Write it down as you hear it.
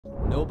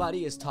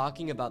Nobody is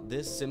talking about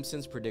this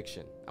Simpsons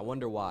prediction. I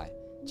wonder why.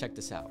 Check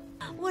this out.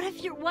 What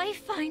if your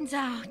wife finds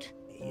out?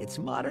 It's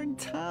modern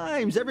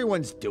times.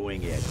 Everyone's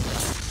doing it.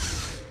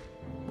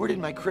 Where did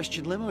my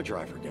Christian limo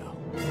driver go?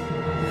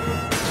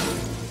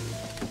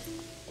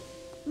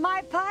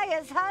 My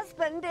pious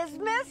husband is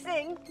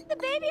missing. The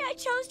baby I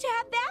chose to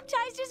have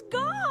baptized is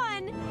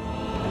gone.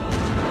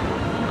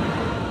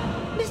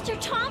 Mr.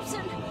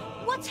 Thompson,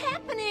 what's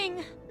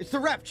happening? It's the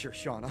rapture,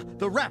 Shauna.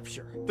 The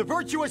rapture. The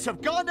virtuous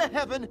have gone to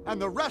heaven,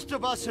 and the rest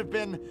of us have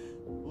been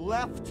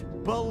left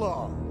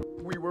below.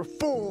 We were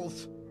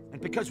fools.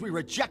 And because we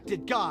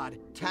rejected God,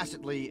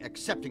 tacitly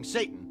accepting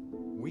Satan,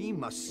 we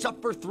must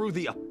suffer through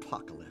the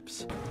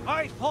apocalypse.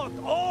 I thought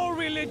all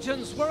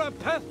religions were a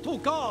path to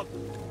God.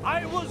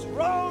 I was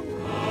wrong.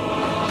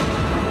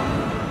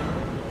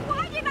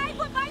 Why did I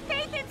put my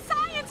faith in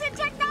science and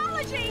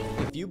technology?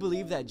 If you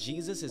believe that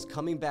Jesus is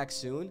coming back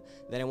soon,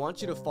 then I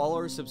want you to follow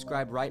or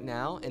subscribe right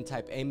now and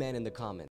type amen in the comments.